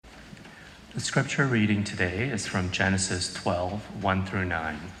The scripture reading today is from Genesis 12, 1 through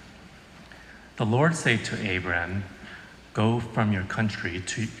 9. The Lord said to Abram, "Go from your country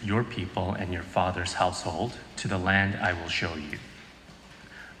to your people and your father's household to the land I will show you.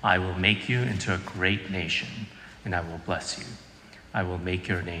 I will make you into a great nation, and I will bless you. I will make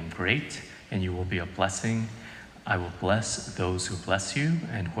your name great, and you will be a blessing. I will bless those who bless you,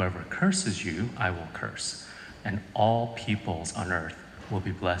 and whoever curses you, I will curse. And all peoples on earth will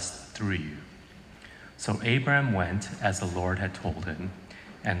be blessed through you." So Abram went as the Lord had told him,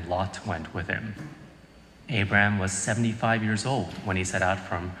 and Lot went with him. Abram was 75 years old when he set out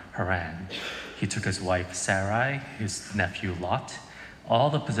from Haran. He took his wife Sarai, his nephew Lot, all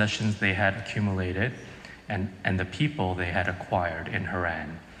the possessions they had accumulated, and the people they had acquired in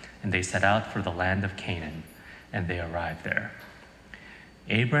Haran, and they set out for the land of Canaan, and they arrived there.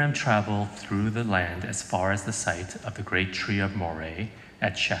 Abram traveled through the land as far as the site of the great tree of Moreh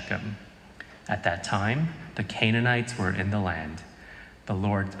at Shechem. At that time, the Canaanites were in the land. The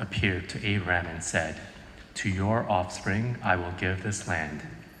Lord appeared to Abram and said, "To your offspring I will give this land."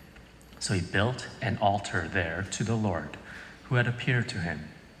 So he built an altar there to the Lord, who had appeared to him.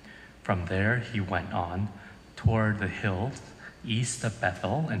 From there he went on toward the hills east of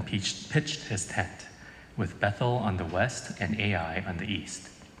Bethel and pitched his tent, with Bethel on the west and Ai on the east.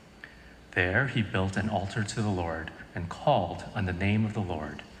 There he built an altar to the Lord and called on the name of the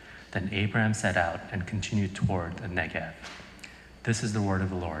Lord. Then Abram set out and continued toward the Negev. This is the word of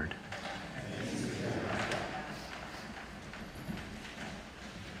the Lord.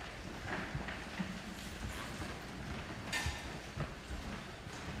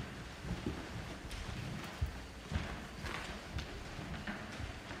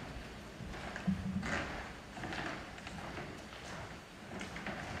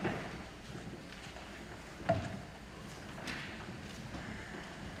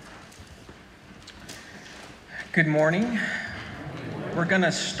 Good morning. We're going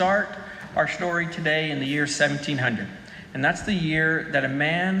to start our story today in the year 1700. And that's the year that a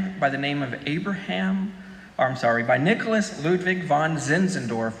man by the name of by Nicholas Ludwig von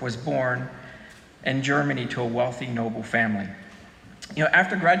Zinzendorf was born in Germany to a wealthy noble family.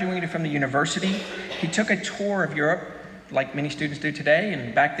 After graduating from the university, he took a tour of Europe like many students do today.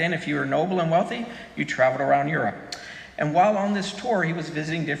 And back then, if you were noble and wealthy, you traveled around Europe. And while on this tour, he was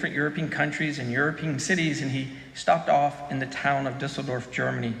visiting different European countries and European cities, and he stopped off in the town of Düsseldorf,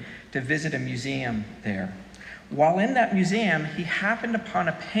 Germany, to visit a museum there. While in that museum, he happened upon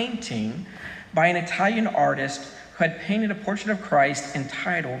a painting by an Italian artist who had painted a portrait of Christ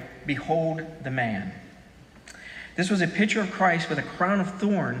entitled, "Behold the Man." This was a picture of Christ with a crown of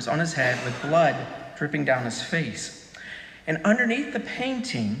thorns on his head with blood dripping down his face. And underneath the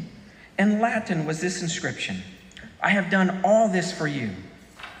painting, in Latin, was this inscription: "I have done all this for you.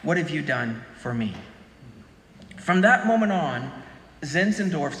 What have you done for me?" From that moment on,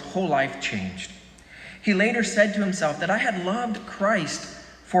 Zinzendorf's whole life changed. He later said to himself that I had loved Christ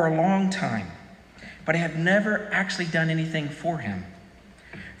for a long time, but I have never actually done anything for him.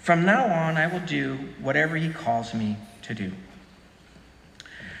 From now on, I will do whatever he calls me to do.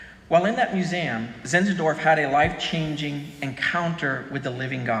 While in that museum, Zinzendorf had a life-changing encounter with the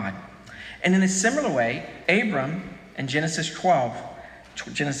living God. And in a similar way, Abram in Genesis 12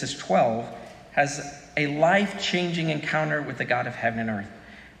 has a life-changing encounter with the God of heaven and earth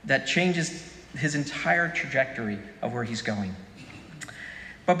that changes his entire trajectory of where he's going.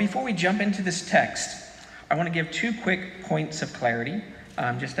 But before we jump into this text, I want to give 2 quick points of clarity,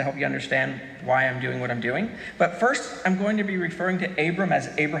 just to help you understand why I'm doing what I'm doing. But first, I'm going to be referring to Abram as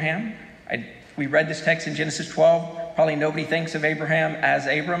Abraham. We read this text in Genesis 12. Probably nobody thinks of Abraham as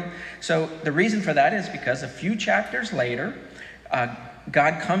Abram. So the reason for that is because a few chapters later,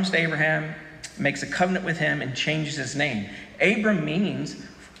 God comes to Abraham, makes a covenant with him, and changes his name. Abram means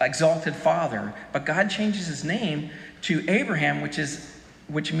exalted father, but God changes his name to Abraham,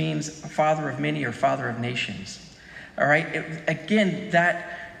 which means father of many or father of nations. All right. Again,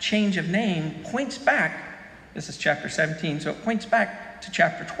 that change of name points back. This is chapter 17, so it points back to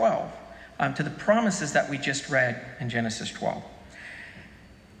chapter 12, to the promises that we just read in Genesis 12.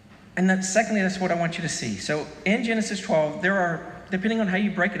 And then secondly, that's what I want you to see. So in Genesis 12, there are, depending on how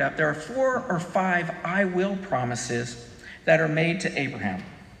you break it up, there are 4 or 5 I will promises that are made to Abraham.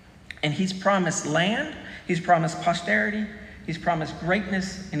 And he's promised land, he's promised posterity, he's promised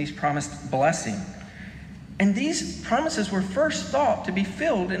greatness, and he's promised blessing. And these promises were first thought to be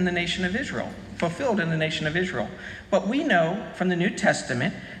fulfilled in the nation of Israel. But we know from the New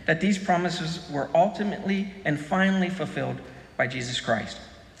Testament that these promises were ultimately and finally fulfilled by Jesus Christ.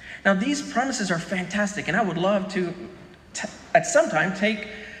 Now, these promises are fantastic, and I would love to at some time take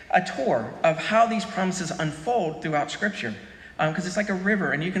a tour of how these promises unfold throughout Scripture, because it's like a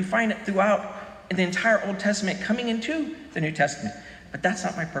river, and you can find it throughout the entire Old Testament coming into the New Testament. But that's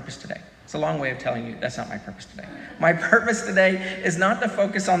not my purpose today. It's a long way of telling you that's not my purpose today. My purpose today is not to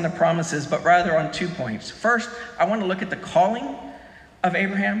focus on the promises, but rather on 2 points. First, I want to look at the calling of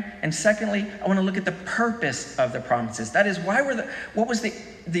Abraham, and secondly, I want to look at the purpose of the promises. That is, what was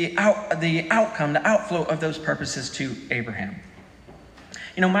the outcome, the outflow of those purposes to Abraham?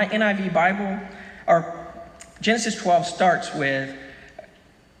 You know, my NIV Bible, or Genesis 12, starts with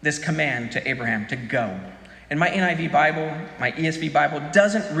this command to Abraham to go. And my NIV Bible, my ESV Bible,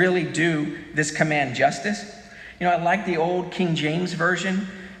 doesn't really do this command justice. You know, I like the old King James Version,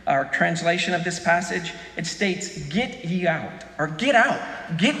 or translation of this passage. It states, get ye out, or get out,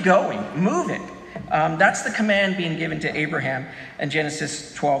 get going, move it. That's the command being given to Abraham in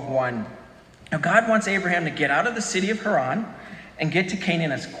Genesis 12:1. Now, God wants Abraham to get out of the city of Haran and get to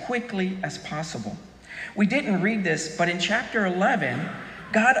Canaan as quickly as possible. We didn't read this, but in chapter 11,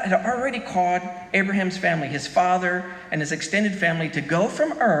 God had already called Abraham's family, his father and his extended family, to go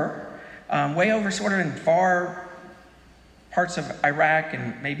from Ur, way over sort of in far parts of Iraq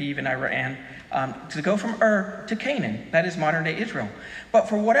and maybe even Iran, to go from Ur to Canaan. That is modern-day Israel. But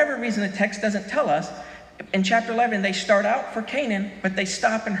for whatever reason, the text doesn't tell us. In chapter 11, they start out for Canaan, but they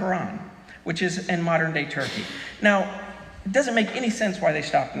stop in Haran, which is in modern-day Turkey. Now, it doesn't make any sense why they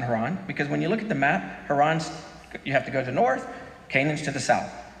stopped in Haran, because when you look at the map, Haran's, you have to go to the north, Canaan's to the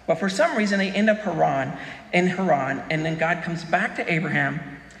south. But for some reason, they end up in Haran, and then God comes back to Abraham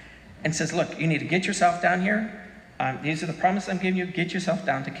and says, look, you need to get yourself down here. These are the promises I'm giving you. Get yourself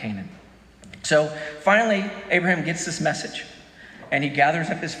down to Canaan. So finally, Abraham gets this message, and he gathers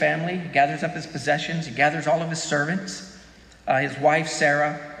up his family, he gathers up his possessions, he gathers all of his servants, his wife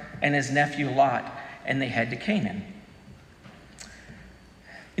Sarah, and his nephew Lot, and they head to Canaan.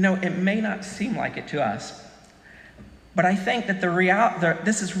 You know, it may not seem like it to us, but I think that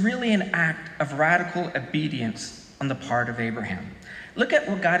this is really an act of radical obedience on the part of Abraham. Look at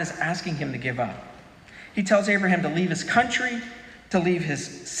what God is asking him to give up. He tells Abraham to leave his country, to leave his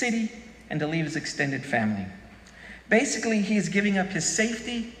city, and to leave his extended family. Basically, he is giving up his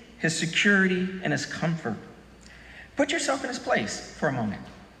safety, his security, and his comfort. Put yourself in his place for a moment.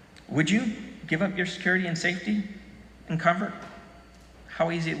 Would you give up your security and safety and comfort? How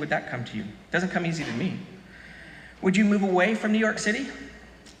easy would that come to you? It doesn't come easy to me. Would you move away from New York City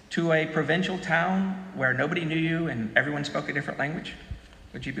to a provincial town where nobody knew you and everyone spoke a different language?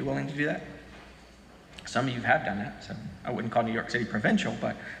 Would you be willing to do that? Some of you have done that, so I wouldn't call New York City provincial,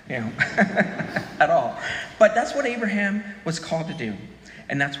 but, you know, at all. But that's what Abraham was called to do,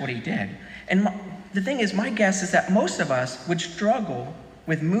 and that's what he did. And the thing is, my guess is that most of us would struggle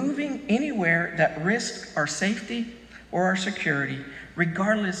with moving anywhere that risks our safety or our security,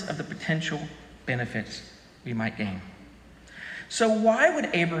 regardless of the potential benefits we might gain. So why would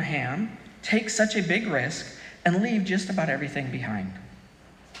Abraham take such a big risk and leave just about everything behind?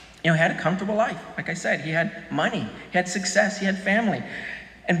 You know, he had a comfortable life. Like I said, he had money, he had success, he had family.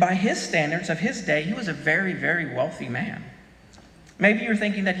 And by his standards of his day, he was a very, very wealthy man. Maybe you're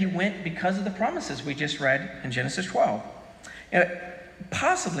thinking that he went because of the promises we just read in Genesis 12.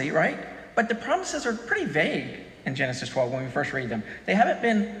 Possibly, right? But the promises are pretty vague in Genesis 12 when we first read them. They haven't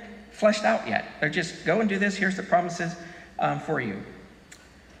been fleshed out yet. They're just, go and do this, here's the promises for you.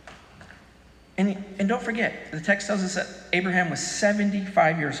 And don't forget, the text tells us that Abraham was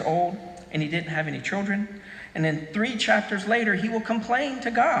 75 years old and he didn't have any children. And then 3 chapters later, he will complain to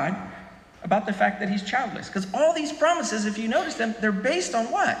God about the fact that he's childless. Because all these promises, if you notice them, they're based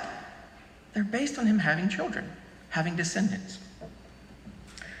on what? They're based on him having children, having descendants.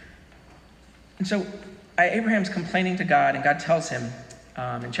 And so Abraham's complaining to God, and God tells him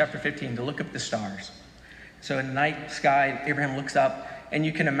in chapter 15 to look up the stars. So in the night sky, Abraham looks up, and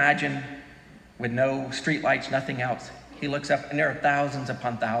you can imagine with no street lights, nothing else. He looks up, and there are thousands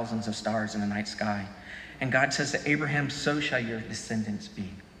upon thousands of stars in the night sky. And God says to Abraham, so shall your descendants be.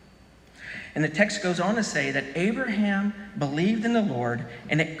 And the text goes on to say that Abraham believed in the Lord,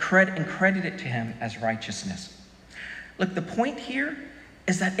 and credited it to him as righteousness. Look, the point here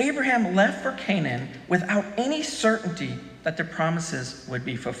is that Abraham left for Canaan without any certainty that the promises would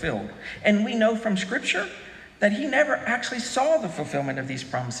be fulfilled. And we know from Scripture that he never actually saw the fulfillment of these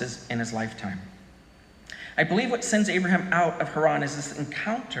promises in his lifetime. I believe what sends Abraham out of Haran is this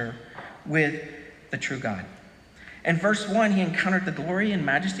encounter with the true God. In verse 1, he encountered the glory and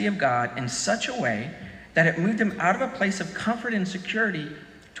majesty of God in such a way that it moved him out of a place of comfort and security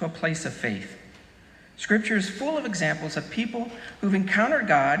to a place of faith. Scripture is full of examples of people who've encountered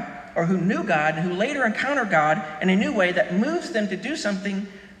God, or who knew God, and who later encounter God in a new way that moves them to do something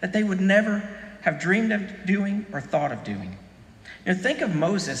that they would never have dreamed of doing or thought of doing. Think of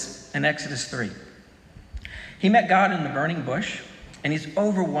Moses in Exodus 3. He met God in the burning bush, and he's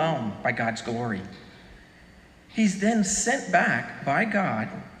overwhelmed by God's glory. He's then sent back by God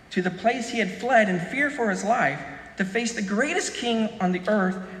to the place he had fled in fear for his life to face the greatest king on the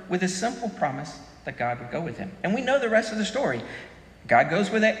earth with a simple promise that God would go with him. And we know the rest of the story. God goes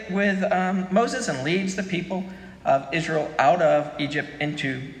with Moses and leads the people of Israel out of Egypt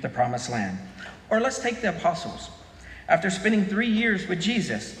into the promised land. Or let's take the apostles. After spending 3 years with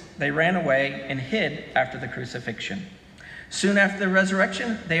Jesus, they ran away and hid after the crucifixion. Soon after the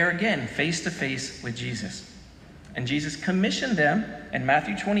resurrection, they are again face to face with Jesus. And Jesus commissioned them in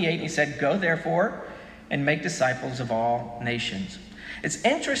Matthew 28, and he said, "Go therefore and make disciples of all nations." It's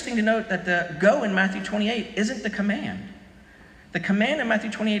interesting to note that the go in Matthew 28 isn't the command. The command in Matthew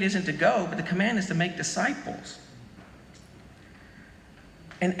 28 isn't to go, but the command is to make disciples.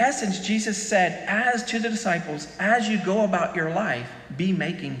 In essence, Jesus said, as to the disciples, as you go about your life, be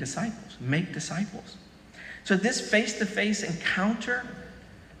making disciples. Make disciples. So this face-to-face encounter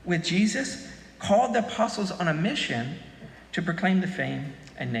with Jesus called the apostles on a mission to proclaim the fame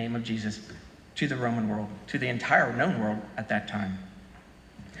and name of Jesus to the Roman world, to the entire known world at that time.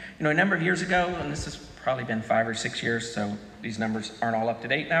 A number of years ago, and this has probably been 5 or 6 years, so these numbers aren't all up to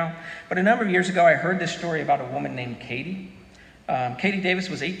date now, but a number of years ago, I heard this story about a woman named Katie. Katie Davis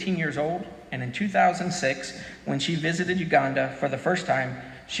was 18 years old, and in 2006, when she visited Uganda for the first time,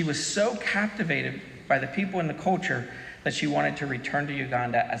 she was so captivated by the people and the culture that she wanted to return to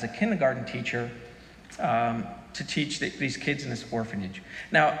Uganda as a kindergarten teacher to teach these kids in this orphanage.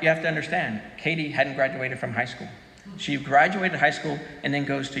 Now, you have to understand, Katie hadn't graduated from high school. She graduated high school and then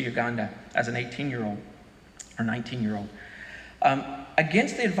goes to Uganda as an 18-year-old or 19-year-old.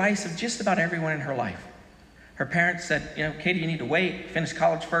 Against the advice of just about everyone in her life. Her parents said, Katie, you need to wait, finish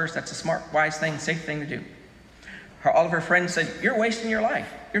college first. That's a smart, wise thing, safe thing to do. All of her friends said, you're wasting your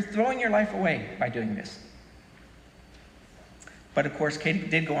life. You're throwing your life away by doing this. But of course, Katie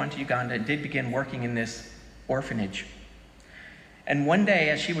did go on to Uganda and did begin working in this orphanage. And one day,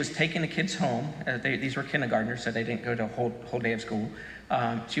 as she was taking the kids home, these were kindergartners, so they didn't go to a whole day of school.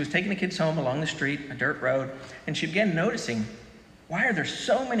 She was taking the kids home along the street, a dirt road, and she began noticing, why are there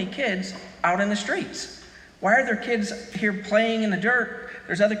so many kids out in the streets? Why are there kids here playing in the dirt?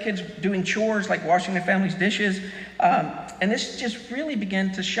 There's other kids doing chores like washing their family's dishes. And this just really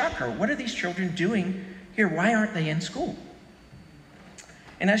began to shock her. What are these children doing here? Why aren't they in school?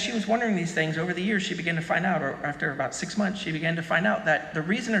 And as she was wondering these things over the years, she began to find out, or after about 6 months, she began to find out that the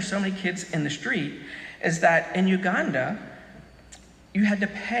reason there's so many kids in the street is that in Uganda, you had to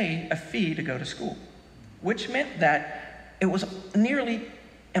pay a fee to go to school, which meant that it was nearly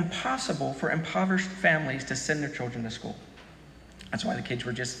impossible for impoverished families to send their children to school. That's why the kids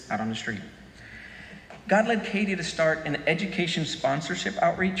were just out on the street. God led Katie to start an education sponsorship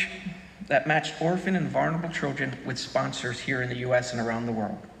outreach that matched orphan and vulnerable children with sponsors here in the U.S. and around the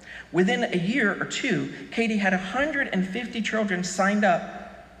world. Within a year or two, Katie had 150 children signed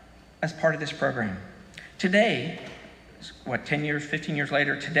up as part of this program. Today, 10 years, 15 years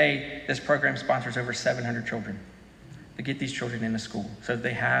later, today, this program sponsors over 700 children to get these children into school so that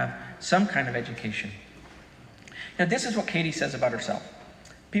they have some kind of education. Now, this is what Katie says about herself.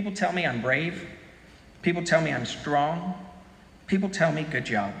 People tell me I'm brave. People tell me I'm strong. People tell me good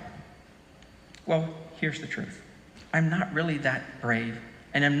job. Well, here's the truth. I'm not really that brave,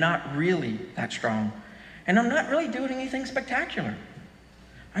 and I'm not really that strong, and I'm not really doing anything spectacular.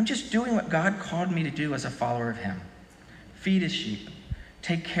 I'm just doing what God called me to do as a follower of Him. Feed His sheep.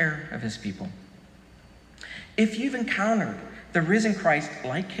 Take care of His people. If you've encountered the risen Christ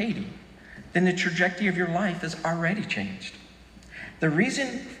like Katie, then the trajectory of your life has already changed. The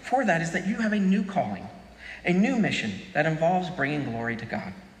reason for that is that you have a new calling, a new mission that involves bringing glory to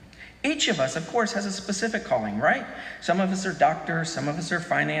God. Each of us, of course, has a specific calling, right? Some of us are doctors, some of us are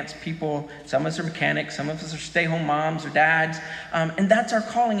finance people, some of us are mechanics, some of us are stay-home moms or dads, and that's our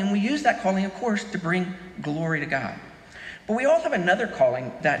calling, and we use that calling, of course, to bring glory to God. But we all have another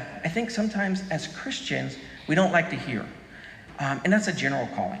calling that I think sometimes as Christians we don't like to hear, and that's a general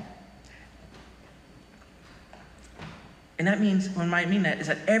calling. And that means, when I mean that, is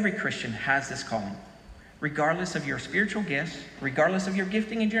that every Christian has this calling. Regardless of your spiritual gifts, regardless of your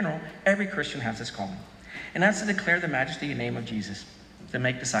gifting in general, every Christian has this calling. And that's to declare the majesty and name of Jesus, to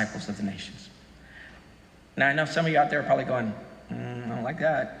make disciples of the nations. Now, I know some of you out there are probably going, I don't like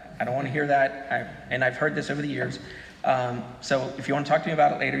that. I don't want to hear that. And I've heard this over the years. So if you want to talk to me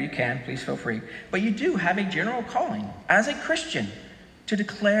about it later, you can. Please feel free. But you do have a general calling as a Christian to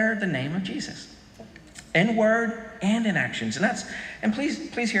declare the name of Jesus. in word and in actions. And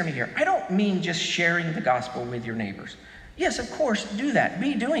please hear me here. I don't mean just sharing the gospel with your neighbors. Yes, of course, do that.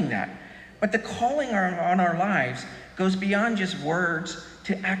 Be doing that. But the calling on our lives goes beyond just words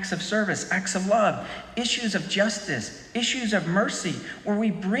to acts of service, acts of love, issues of justice, issues of mercy, where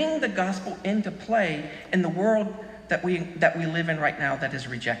we bring the gospel into play in the world that we live in right now that has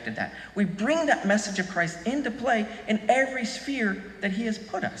rejected that. We bring that message of Christ into play in every sphere that he has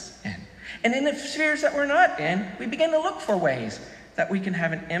put us in. And in the spheres that we're not in, we begin to look for ways that we can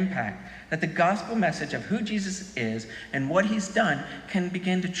have an impact, that the gospel message of who Jesus is and what he's done can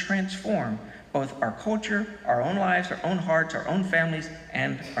begin to transform both our culture, our own lives, our own hearts, our own families,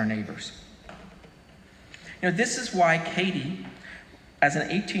 and our neighbors. This is why Katie, as an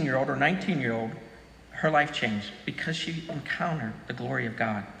 18-year-old or 19-year-old, her life changed because she encountered the glory of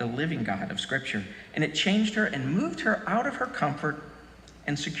God, the living God of Scripture. And it changed her and moved her out of her comfort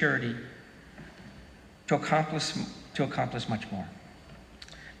and security to accomplish much more.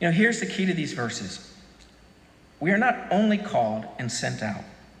 Here's the key to these verses. We are not only called and sent out,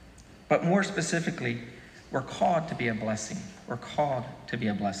 but more specifically, we're called to be a blessing. We're called to be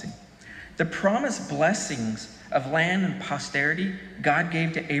a blessing. The promised blessings of land and posterity God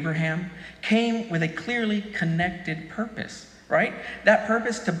gave to Abraham came with a clearly connected purpose, right? That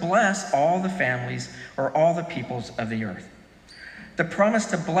purpose to bless all the families or all the peoples of the earth. The promise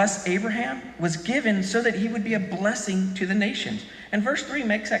to bless Abraham was given so that he would be a blessing to the nations. And verse 3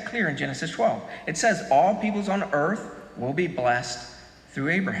 makes that clear in Genesis 12. It says, all peoples on earth will be blessed through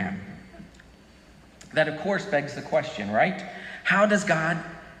Abraham. That, of course, begs the question, right? How does God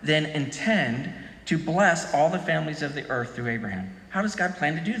then intend to bless all the families of the earth through Abraham? How does God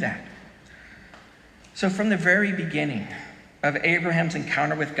plan to do that? So from the very beginning of Abraham's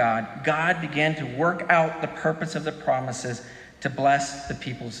encounter with God, God began to work out the purpose of the promises to bless the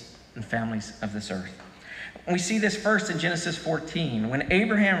peoples and families of this earth. We see this first in Genesis 14, when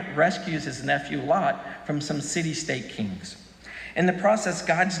Abraham rescues his nephew Lot from some city-state kings. In the process,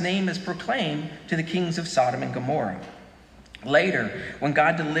 God's name is proclaimed to the kings of Sodom and Gomorrah. Later, when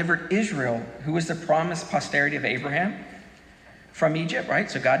God delivered Israel, who was the promised posterity of Abraham, from Egypt,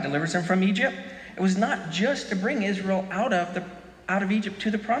 right? So God delivers them from Egypt. It was not just to bring Israel out of Egypt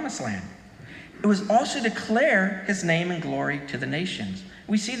to the promised land. It was also to declare his name and glory to the nations.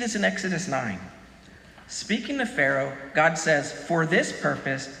 We see this in Exodus 9. Speaking to Pharaoh, God says, for this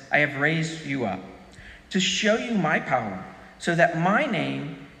purpose I have raised you up, to show you my power, so that my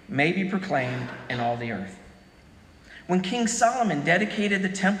name may be proclaimed in all the earth. When King Solomon dedicated the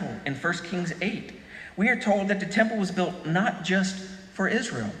temple in 1 Kings 8, we are told that the temple was built not just for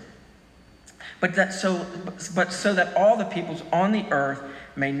Israel, but so that all the peoples on the earth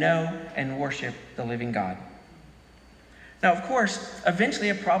may know and worship the living God. Now, of course, eventually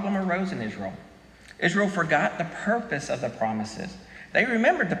a problem arose in Israel. Israel forgot the purpose of the promises. They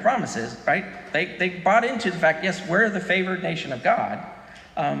remembered the promises, right? They bought into the fact, yes, we're the favored nation of God,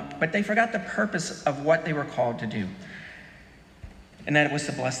 but they forgot the purpose of what they were called to do. And that it was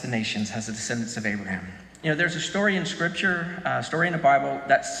to bless the nations as the descendants of Abraham. There's a story in Scripture, a story in the Bible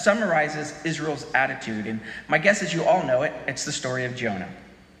that summarizes Israel's attitude. And my guess is you all know it. It's the story of Jonah,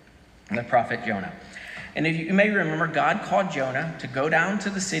 the prophet Jonah. And if you may remember, God called Jonah to go down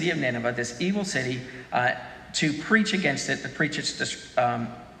to the city of Nineveh, this evil city, to preach against it, to preach its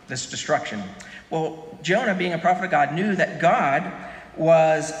this destruction. Well, Jonah, being a prophet of God, knew that God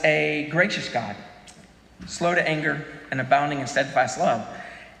was a gracious God, slow to anger and abounding in steadfast love.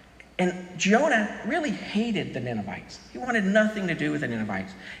 And Jonah really hated the Ninevites. He wanted nothing to do with the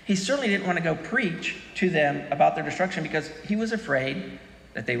Ninevites. He certainly didn't want to go preach to them about their destruction because he was afraid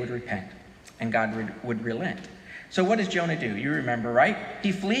that they would repent and God would relent. So what does Jonah do? You remember, right?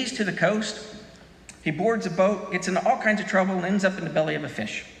 He flees to the coast. He boards a boat, gets into all kinds of trouble, and ends up in the belly of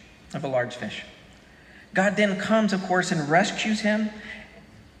a large fish. God then comes, of course, and rescues him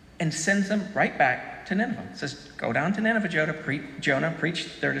and sends him right back to Nineveh. It says, go down to Nineveh, Jonah,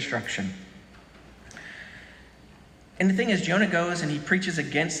 preach their destruction. And the thing is, Jonah goes and he preaches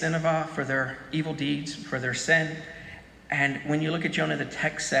against Nineveh for their evil deeds, for their sin. And when you look at Jonah, the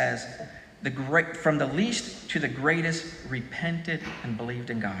text says, from the least to the greatest repented and believed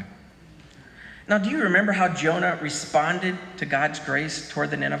in God. Now, do you remember how Jonah responded to God's grace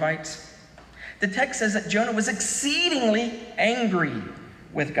toward the Ninevites? The text says that Jonah was exceedingly angry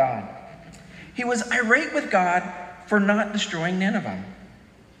with God. He was irate with God for not destroying Nineveh.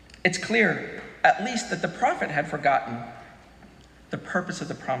 It's clear, at least, that the prophet had forgotten the purpose of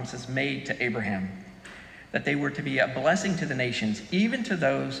the promises made to Abraham, that they were to be a blessing to the nations, even to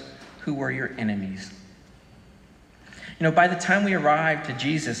those who were your enemies. By the time we arrived to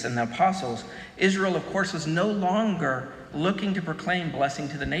Jesus and the apostles, Israel, of course, was no longer looking to proclaim blessing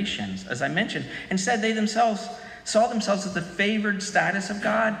to the nations, as I mentioned. Instead, they themselves saw themselves as the favored status of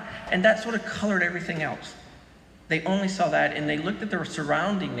God, and that sort of colored everything else. They only saw that, and they looked at their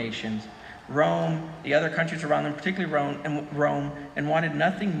surrounding nations, Rome, the other countries around them, particularly Rome, and wanted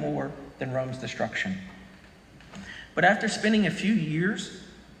nothing more than Rome's destruction. But after spending a few years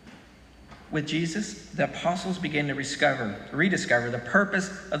with Jesus, the apostles began to rediscover the purpose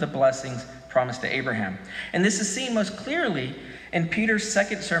of the blessings promised to Abraham. And this is seen most clearly in Peter's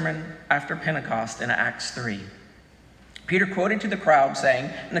second sermon after Pentecost in Acts 3. Peter quoted to the crowd saying,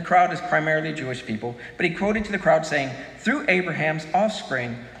 and the crowd is primarily Jewish people, but he quoted to the crowd saying, "Through Abraham's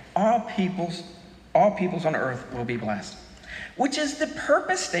offspring, all peoples on earth will be blessed," which is the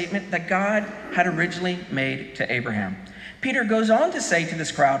purpose statement that God had originally made to Abraham. Peter goes on to say to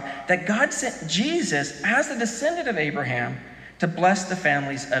this crowd that God sent Jesus as the descendant of Abraham to bless the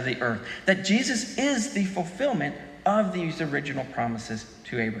families of the earth, that Jesus is the fulfillment of these original promises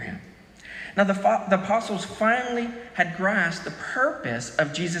to Abraham. Now, the apostles finally had grasped the purpose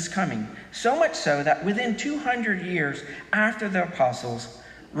of Jesus coming, so much so that within 200 years after the apostles,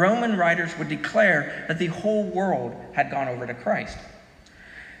 Roman writers would declare that the whole world had gone over to Christ.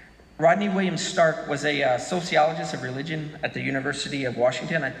 Rodney Williams Stark was a sociologist of religion at the University of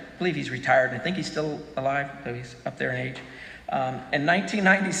Washington. I believe he's retired. I think he's still alive, though he's up there in age. In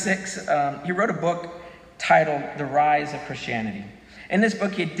 1996, he wrote a book titled The Rise of Christianity. In this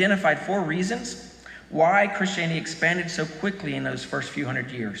book, he identified 4 reasons why Christianity expanded so quickly in those first few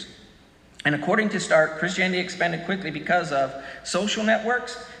hundred years. And according to Stark, Christianity expanded quickly because of social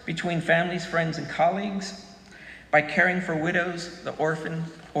networks between families, friends, and colleagues, by caring for widows, the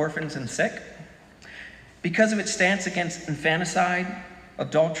orphans, and sick, because of its stance against infanticide,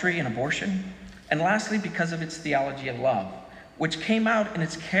 adultery, and abortion, and lastly, because of its theology of love, which came out in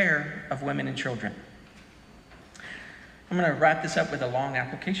its care of women and children. I'm going to wrap this up with a long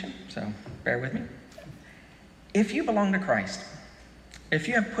application, so bear with me. If you belong to Christ, if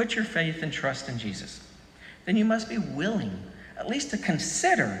you have put your faith and trust in Jesus, then you must be willing, at least to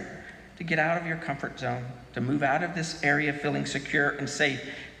consider, to get out of your comfort zone, to move out of this area of feeling secure and safe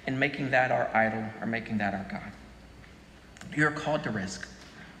and making that our idol or making that our God. You're called to risk.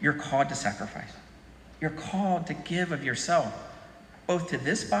 You're called to sacrifice. You're called to give of yourself, both to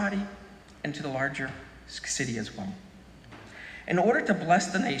this body and to the larger city as well. In order to bless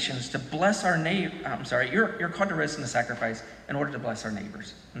the nations, to bless our you're called to risk and to sacrifice in order to bless our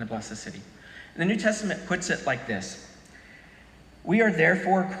neighbors and to bless the city. The New Testament puts it like this. We are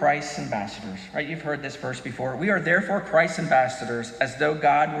therefore Christ's ambassadors, right? You've heard this verse before. We are therefore Christ's ambassadors, as though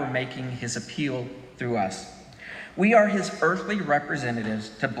God were making his appeal through us. We are his earthly representatives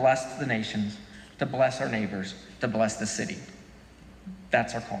to bless the nations, to bless our neighbors, to bless the city.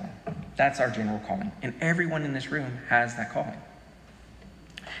 That's our calling. That's our general calling. And everyone in this room has that calling.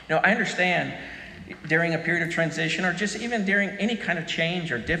 I understand during a period of transition, or just even during any kind of change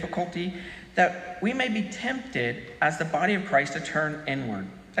or difficulty, that we may be tempted as the body of Christ to turn inward.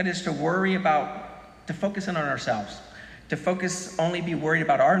 That is, to focus in on ourselves, to be worried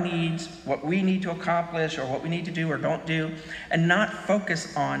about our needs, what we need to accomplish, or what we need to do or don't do, and not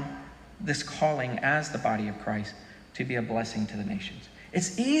focus on this calling as the body of Christ to be a blessing to the nations.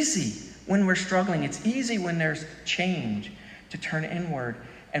 It's easy when we're struggling. It's easy when there's change to turn inward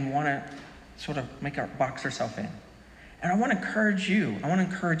and want to sort of box ourselves in. And I want to encourage you, I want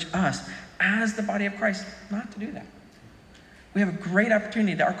to encourage us as the body of Christ not to do that. We have a great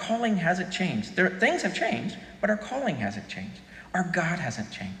opportunity that our calling hasn't changed. Things have changed, but our calling hasn't changed. Our God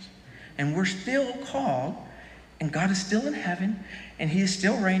hasn't changed. And we're still called, and God is still in heaven, and he is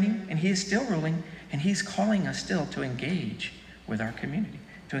still reigning, and he is still ruling, and he's calling us still to engage with our community,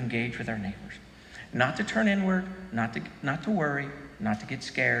 to engage with our neighbors. Not to turn inward, not to worry, not to get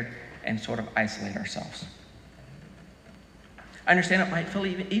scared and sort of isolate ourselves. I understand it might feel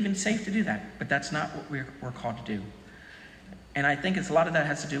even safe to do that, but that's not what we're called to do. And I think a lot of that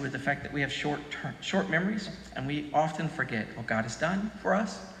has to do with the fact that we have short memories, and we often forget what God has done for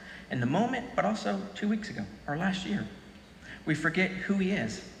us in the moment, but also 2 weeks ago or last year. We forget who he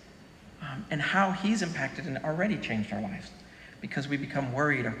is and how he's impacted and already changed our lives, because we become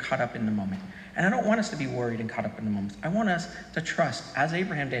worried or caught up in the moment. And I don't want us to be worried and caught up in the moment. I want us to trust, as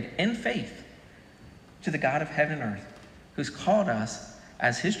Abraham did, in faith, to the God of heaven and earth, who's called us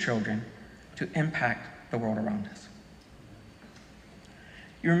as his children to impact the world around us.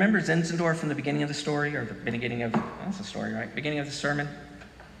 You remember Zinzendorf from the beginning of the story, or the beginning of, that's the story, right? Beginning of the sermon.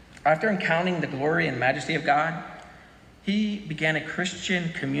 After encountering the glory and majesty of God, he began a Christian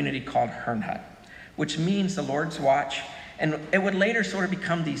community called Herrnhut, which means the Lord's watch, and it would later sort of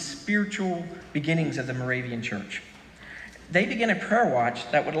become the spiritual beginnings of the Moravian church. They began a prayer watch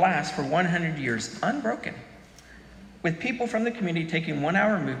that would last for 100 years, unbroken, with people from the community taking 1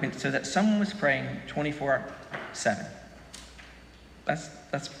 hour movement so that someone was praying 24/7. That's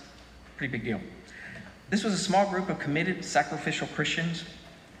a pretty big deal. This was a small group of committed sacrificial Christians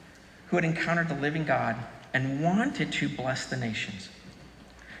who had encountered the living God and wanted to bless the nations.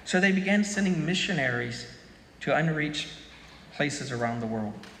 So they began sending missionaries to unreached places around the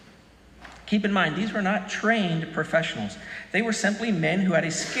world. Keep in mind, these were not trained professionals. They were simply men who had a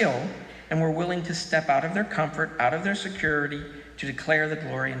skill and were willing to step out of their comfort, out of their security, to declare the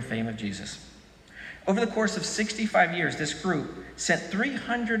glory and fame of Jesus. Over the course of 65 years, this group sent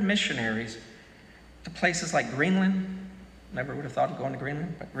 300 missionaries to places like Greenland. Never would have thought of going to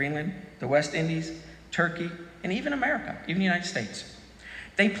Greenland, but Greenland, the West Indies, Turkey, and even America, even the United States.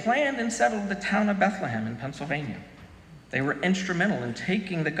 They planned and settled the town of Bethlehem in Pennsylvania. They were instrumental in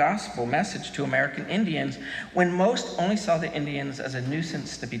taking the gospel message to American Indians when most only saw the Indians as a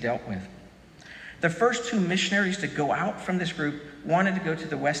nuisance to be dealt with. The first 2 missionaries to go out from this group wanted to go to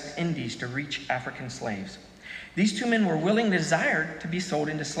the West Indies to reach African slaves. These 2 men were willing and desired to be sold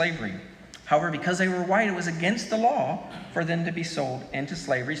into slavery. However, because they were white, it was against the law for them to be sold into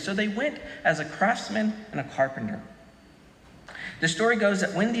slavery, so they went as a craftsman and a carpenter. The story goes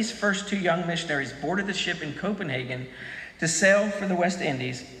that when these first 2 young missionaries boarded the ship in Copenhagen to sail for the West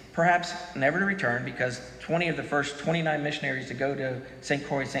Indies, perhaps never to return, because 20 of the first 29 missionaries to go to St.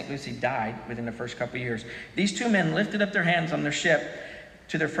 Croix, St. Lucie died within the first couple of years. These 2 men lifted up their hands on their ship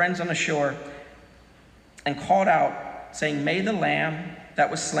to their friends on the shore and called out, saying, "May the Lamb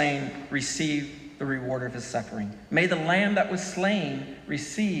that was slain receive the reward of his suffering. May the Lamb that was slain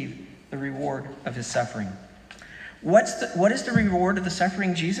receive the reward of his suffering." What is the reward of the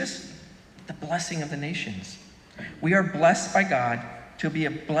suffering Jesus? The blessing of the nations. We are blessed by God to be a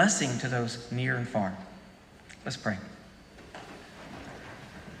blessing to those near and far. Let's pray.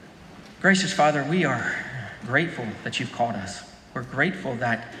 Gracious Father, we are grateful that you've called us. We're grateful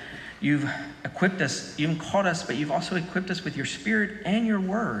that you've equipped us. You haven't called us, but you've also equipped us with your Spirit and your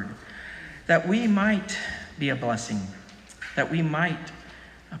word, that we might be a blessing, that we might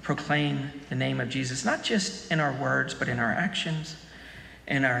proclaim the name of Jesus, not just in our words, but in our actions,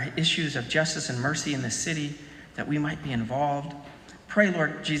 in our issues of justice and mercy in the city, that we might be involved. Pray,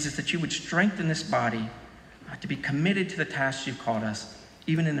 Lord Jesus, that you would strengthen this body to be committed to the tasks you've called us,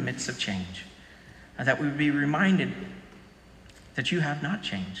 even in the midst of change. That we would be reminded that you have not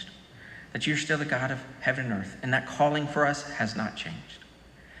changed, that you're still the God of heaven and earth, and that calling for us has not changed.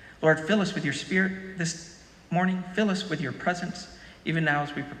 Lord, fill us with your Spirit this morning. Fill us with your presence, even now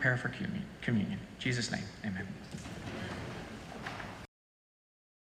as we prepare for communion. In Jesus' name, amen.